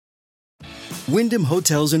Wyndham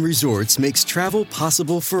Hotels and Resorts makes travel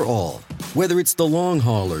possible for all. Whether it's the long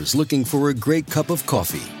haulers looking for a great cup of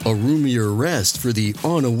coffee, a roomier rest for the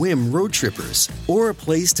on-a-whim road trippers, or a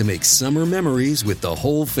place to make summer memories with the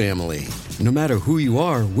whole family. No matter who you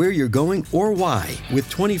are, where you're going, or why, with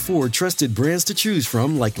 24 trusted brands to choose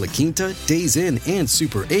from like La Quinta, Days Inn, and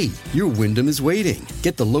Super 8, your Wyndham is waiting.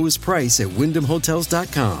 Get the lowest price at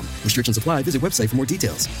WyndhamHotels.com. Restrictions apply. Visit website for more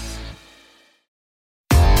details.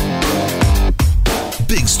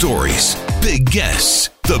 Big stories, big guests,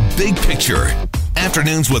 the big picture.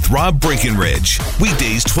 Afternoons with Rob Breckenridge.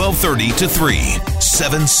 Weekdays 12:30 to 3,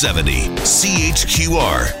 770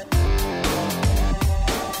 CHQR.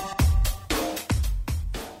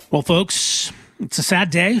 Well, folks, it's a sad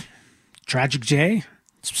day, tragic day.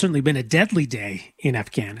 It's certainly been a deadly day in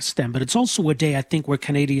Afghanistan, but it's also a day, I think, where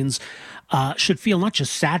Canadians should feel not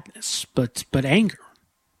just sadness, but anger,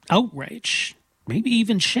 outrage, maybe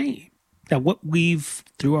even shame at what we've,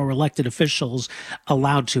 through our elected officials,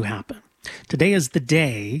 allowed to happen. Today is the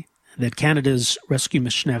day that Canada's rescue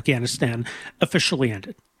mission in Afghanistan officially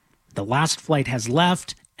ended. The last flight has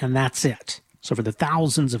left, and that's it. So for the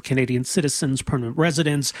thousands of Canadian citizens, permanent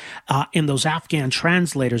residents, and those Afghan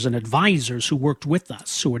translators and advisors who worked with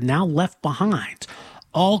us, who are now left behind,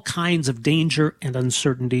 all kinds of danger and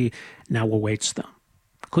uncertainty now awaits them.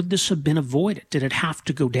 Could this have been avoided? Did it have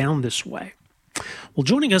to go down this way? Well,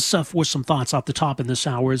 joining us for some thoughts off the top in this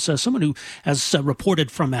hour is someone who has reported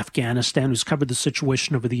from Afghanistan, who's covered the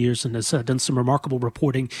situation over the years and has done some remarkable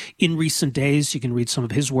reporting in recent days. You can read some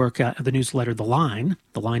of his work at the newsletter The Line,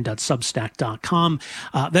 theline.substack.com.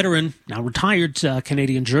 Veteran, now retired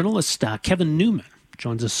Canadian journalist Kevin Newman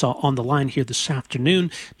joins us on the line here this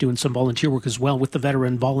afternoon, doing some volunteer work as well with the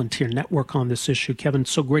Veteran Volunteer Network on this issue. Kevin,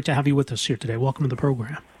 so great to have you with us here today. Welcome to the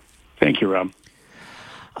program. Thank you, Rob.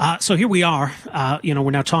 So here we are. We're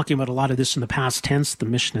now talking about a lot of this in the past tense. The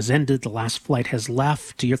mission has ended. The last flight has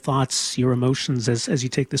left. Your thoughts, your emotions as you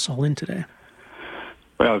take this all in today?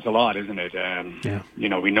 Well, it's a lot, isn't it? Yeah.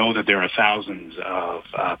 We know that there are thousands of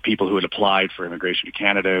people who had applied for immigration to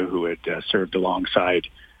Canada, who had served alongside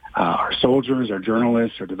our soldiers, our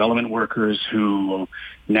journalists, our development workers, who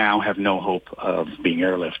now have no hope of being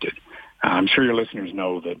airlifted. I'm sure your listeners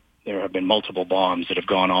know that there have been multiple bombs that have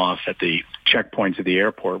gone off at the checkpoints at the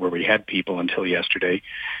airport where we had people until yesterday.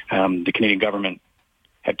 The Canadian government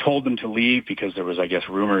had told them to leave because there was, I guess,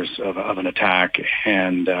 rumors of an attack,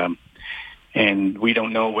 and we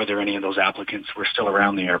don't know whether any of those applicants were still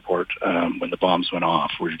around the airport when the bombs went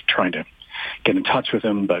off. We're trying to get in touch with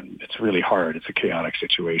them, but it's really hard. It's a chaotic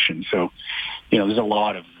situation. So, there's a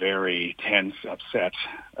lot of very tense, upset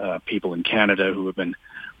people in Canada who have been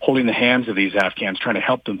holding the hands of these Afghans, trying to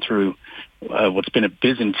help them through what's been a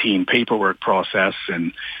Byzantine paperwork process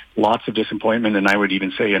and lots of disappointment, and I would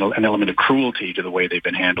even say an element of cruelty to the way they've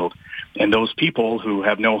been handled. And those people who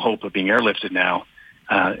have no hope of being airlifted now,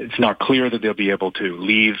 it's not clear that they'll be able to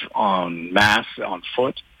leave en masse on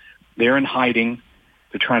foot. They're in hiding.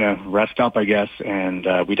 They're trying to rest up, I guess,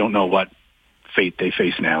 and we don't know what fate they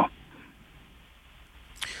face now.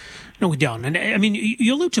 No, we don't. And I mean,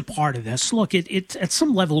 you allude to part of this. Look, it at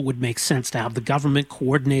some level it would make sense to have the government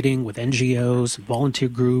coordinating with NGOs and volunteer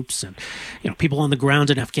groups and, people on the ground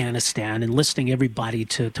in Afghanistan, enlisting everybody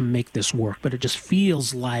to make this work. But it just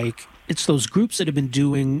feels like it's those groups that have been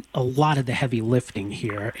doing a lot of the heavy lifting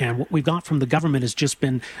here. And what we've got from the government has just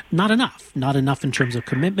been not enough in terms of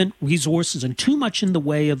commitment, resources, and too much in the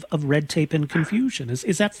way of red tape and confusion.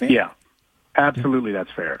 Is that fair? Yeah. Absolutely,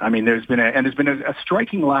 that's fair. I mean, there's been a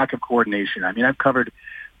striking lack of coordination. I mean, I've covered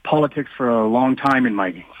politics for a long time in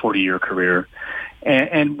my 40-year career,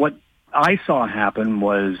 and what I saw happen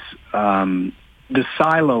was the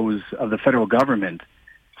silos of the federal government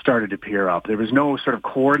started to appear up. There was no sort of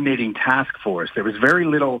coordinating task force. There was very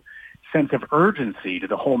little sense of urgency to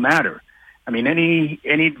the whole matter. I mean, any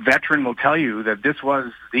veteran will tell you that this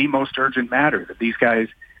was the most urgent matter, that these guys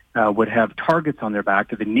would have targets on their back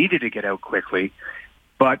that they needed to get out quickly.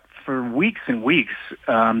 But for weeks and weeks,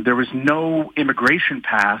 there was no immigration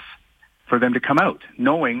path for them to come out,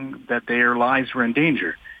 knowing that their lives were in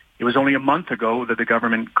danger. It was only a month ago that the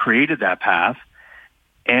government created that path,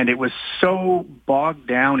 and it was so bogged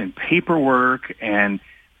down in paperwork and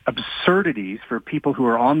absurdities for people who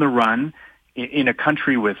are on the run in a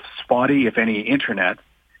country with spotty, if any, internet,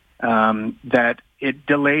 that it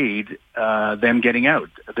delayed them getting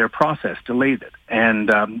out. Their process delayed it.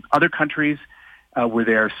 And other countries were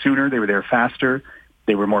there sooner. They were there faster.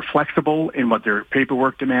 They were more flexible in what their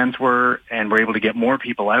paperwork demands were and were able to get more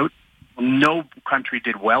people out. No country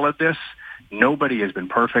did well at this. Nobody has been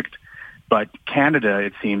perfect. But Canada,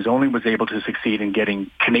 it seems, only was able to succeed in getting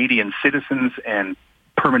Canadian citizens and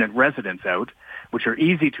permanent residents out, which are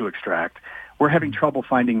easy to extract. We're having trouble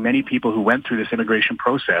finding many people who went through this immigration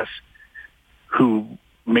process who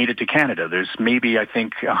made it to Canada. There's maybe, I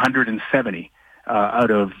think, 170 out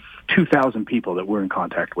of 2,000 people that we're in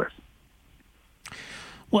contact with.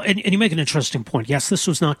 Well, and you make an interesting point. Yes, this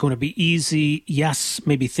was not going to be easy. Yes,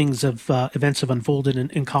 maybe events have unfolded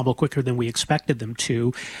in Kabul quicker than we expected them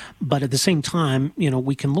to. But at the same time,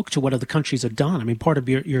 we can look to what other countries have done. I mean, part of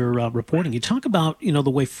your reporting, you talk about, the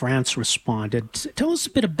way France responded. Tell us a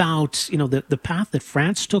bit about, the path that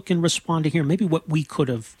France took in responding here, maybe what we could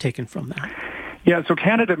have taken from that. Yeah, so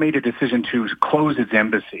Canada made a decision to close its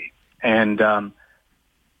embassy. And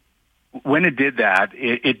when it did that,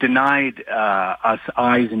 it denied us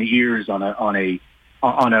eyes and ears on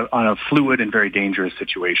a fluid and very dangerous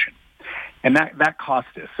situation, and that cost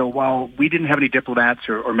us. So while we didn't have any diplomats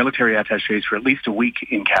or military attachés for at least a week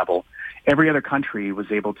in Kabul, every other country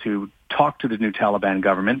was able to talk to the new Taliban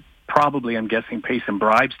government. Probably, I'm guessing, pay some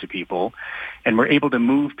bribes to people, and were able to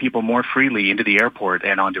move people more freely into the airport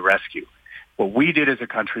and onto rescue. What we did as a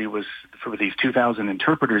country was, for these 2,000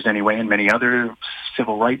 interpreters anyway, and many other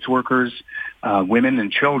civil rights workers, women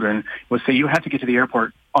and children, was say you had to get to the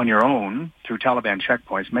airport on your own through Taliban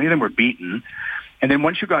checkpoints. Many of them were beaten. And then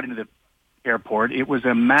once you got into the airport, it was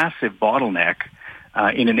a massive bottleneck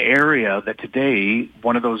in an area that today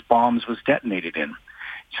one of those bombs was detonated in.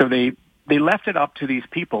 So they left it up to these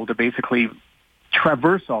people to basically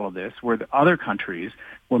traverse all of this, where the other countries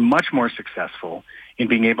were much more successful in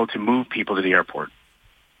being able to move people to the airport.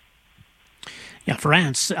 Yeah,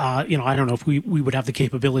 France, I don't know if we would have the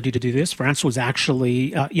capability to do this. France was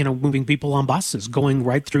actually, moving people on buses, going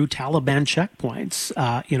right through Taliban checkpoints,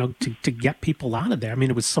 to get people out of there. I mean,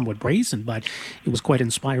 it was somewhat brazen, but it was quite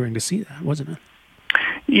inspiring to see that, wasn't it?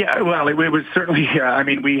 Yeah, well, it was certainly,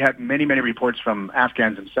 we had many, many reports from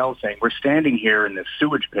Afghans themselves saying, we're standing here in this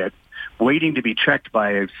sewage pit waiting to be checked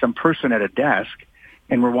by some person at a desk,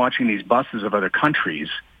 and we're watching these buses of other countries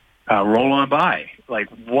roll on by. Like,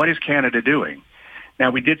 what is Canada doing?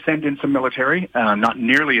 Now, we did send in some military, not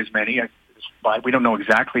nearly as many. We don't know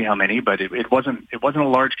exactly how many, but it wasn't a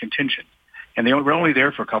large contingent. And they were only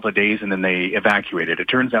there for a couple of days, and then they evacuated. It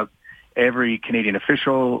turns out every Canadian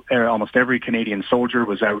official, almost every Canadian soldier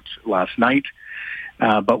was out last night.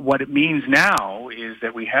 But what it means now is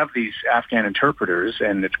that we have these Afghan interpreters,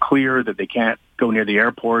 and it's clear that they can't go near the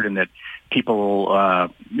airport, and that people,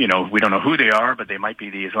 we don't know who they are, but they might be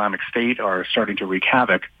the Islamic State, are starting to wreak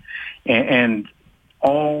havoc. And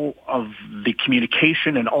all of the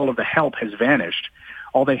communication and all of the help has vanished.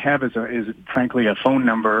 All they have is frankly, a phone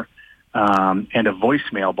number and a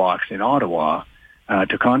voicemail box in Ottawa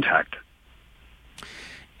to contact.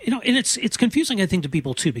 And it's confusing, I think, to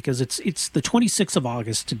people too, because it's the 26th of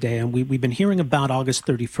August today, and we've been hearing about August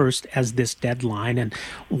 31st as this deadline. And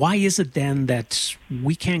why is it then that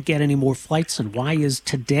we can't get any more flights, and why is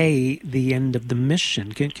today the end of the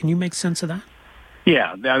mission? Can you make sense of that?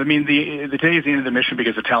 Yeah, I mean, the today is the end of the mission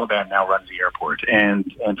because the Taliban now runs the airport,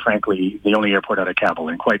 and frankly, the only airport out of Kabul.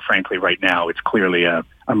 And quite frankly, right now, it's clearly a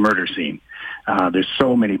murder scene. There's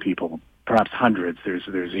so many people. Perhaps hundreds. There's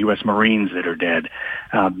U.S. Marines that are dead.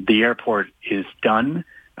 The airport is done.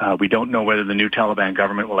 We don't know whether the new Taliban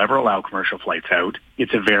government will ever allow commercial flights out.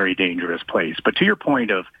 It's a very dangerous place. But to your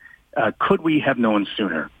point of, could we have known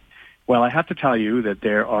sooner? Well, I have to tell you that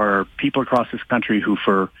there are people across this country who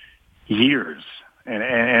for years,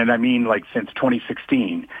 and I mean like since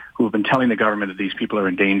 2016, who have been telling the government that these people are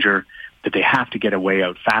in danger, that they have to get a way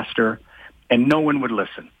out faster, and no one would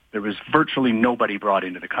listen. There was virtually nobody brought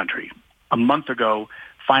into the country. A month ago,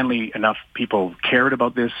 finally enough people cared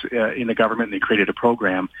about this in the government, and they created a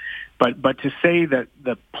program. But to say that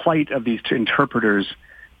the plight of these two interpreters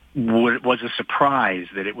was a surprise,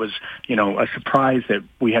 that it was, a surprise that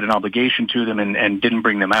we had an obligation to them and didn't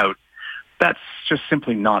bring them out, that's just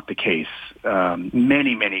simply not the case.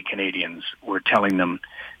 Many, many Canadians were telling them,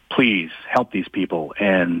 please help these people,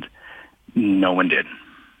 and no one did.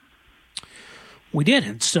 We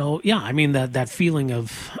didn't. So, yeah, I mean, that feeling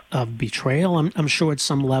of betrayal, I'm sure at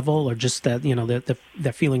some level, or just that,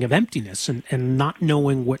 that feeling of emptiness and not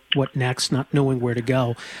knowing what next, not knowing where to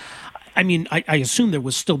go. I mean, I assume there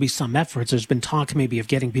will still be some efforts. There's been talk maybe of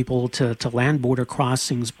getting people to land border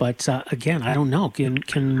crossings. But again, I don't know. Can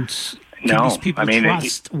these people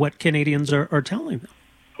trust what Canadians are telling them?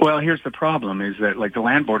 Well, here's the problem is that, like, the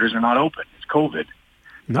land borders are not open. It's COVID.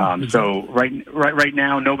 No, exactly. So right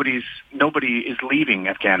now, nobody is leaving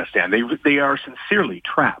Afghanistan. They are sincerely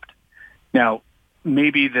trapped. Now,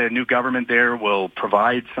 maybe the new government there will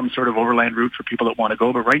provide some sort of overland route for people that want to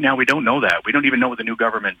go. But right now, we don't know that. We don't even know what the new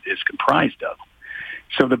government is comprised of.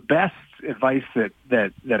 So the best advice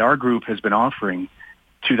that our group has been offering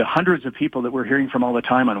to the hundreds of people that we're hearing from all the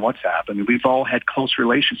time on WhatsApp, I mean, we've all had close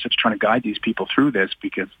relationships trying to guide these people through this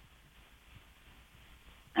because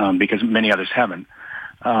many others haven't.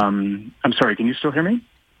 I'm sorry, can you still hear me?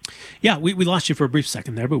 Yeah, we lost you for a brief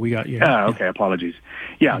second there, but we got you. Okay, apologies.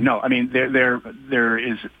 Yeah, no, I mean, there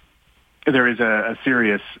is a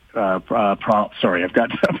serious sorry, I've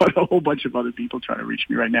got a whole bunch of other people trying to reach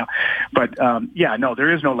me right now. But, no,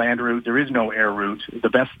 there is no land route. There is no air route. The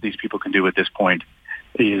best these people can do at this point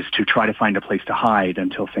is to try to find a place to hide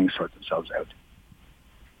until things sort themselves out.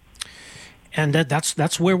 And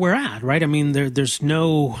that's where we're at, right? I mean, there's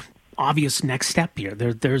no obvious next step here.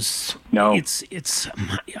 There's no. It's.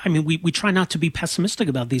 I mean, we try not to be pessimistic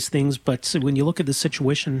about these things, but when you look at the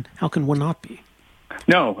situation, how can one not be?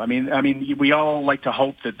 No, I mean, we all like to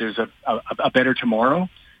hope that there's a better tomorrow,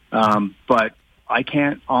 but I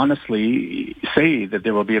can't honestly say that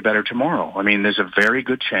there will be a better tomorrow. I mean, there's a very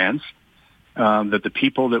good chance that the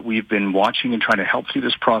people that we've been watching and trying to help through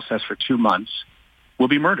this process for 2 months will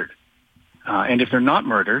be murdered. And if they're not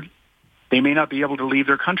murdered, they may not be able to leave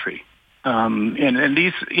their country. And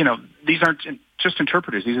these aren't just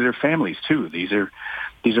interpreters. These are their families too. These are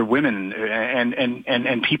women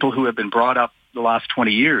and people who have been brought up the last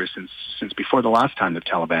 20 years since before the last time the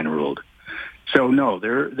Taliban ruled. So no,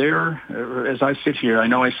 they're as I sit here, I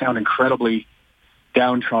know I sound incredibly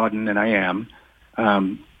downtrodden, and I am,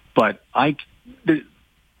 but I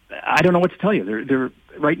don't know what to tell you. They're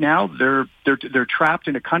right now they're trapped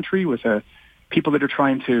in a country with people that are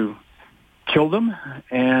trying to kill them,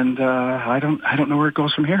 and I don't know where it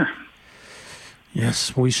goes from here.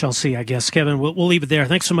 Yes, we shall see, I guess. Kevin, we'll leave it there.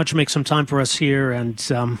 Thanks so much for making some time for us here, and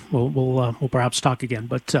we'll perhaps talk again.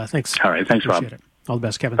 But thanks. All right, thanks, Rob. It. All the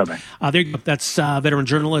best, Kevin. Bye-bye. There you go. That's veteran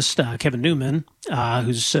journalist Kevin Newman,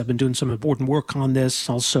 who's been doing some important work on this,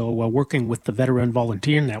 also working with the Veteran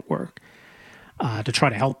Volunteer Network to try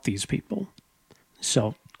to help these people.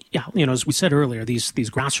 So, yeah, as we said earlier, these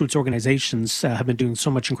grassroots organizations have been doing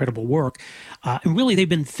so much incredible work, and really they've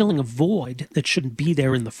been filling a void that shouldn't be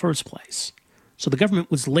there in the first place. So the government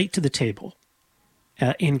was late to the table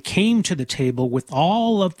and came to the table with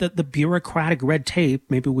all of the bureaucratic red tape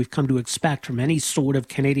maybe we've come to expect from any sort of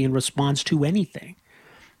Canadian response to anything.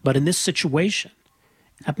 But in this situation,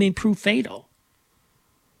 that may prove fatal.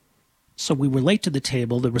 So we were late to the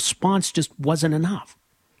table. The response just wasn't enough.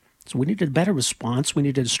 So we needed a better response. We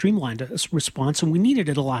needed a streamlined response, and we needed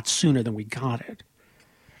it a lot sooner than we got it.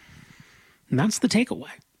 And that's the takeaway.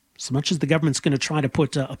 As much as the government's going to try to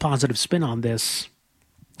put a positive spin on this,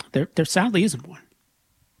 there sadly isn't one.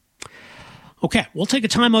 Okay, we'll take a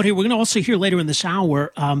time out here. We're going to also hear later in this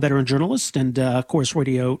hour veteran journalist and, of course,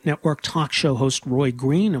 Radio Network talk show host Roy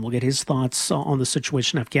Green, and we'll get his thoughts on the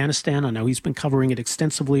situation in Afghanistan. I know he's been covering it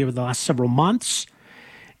extensively over the last several months,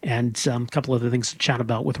 and a couple other things to chat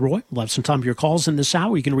about with Roy. We'll have some time for your calls in this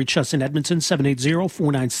hour. You can reach us in Edmonton,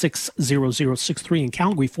 780-496-0063, in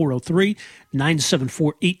Calgary,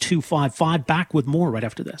 403-974-8255. Back with more right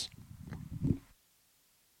after this.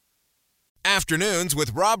 Afternoons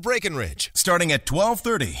with Rob Breckenridge, starting at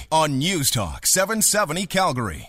 12:30 on News Talk 770 Calgary.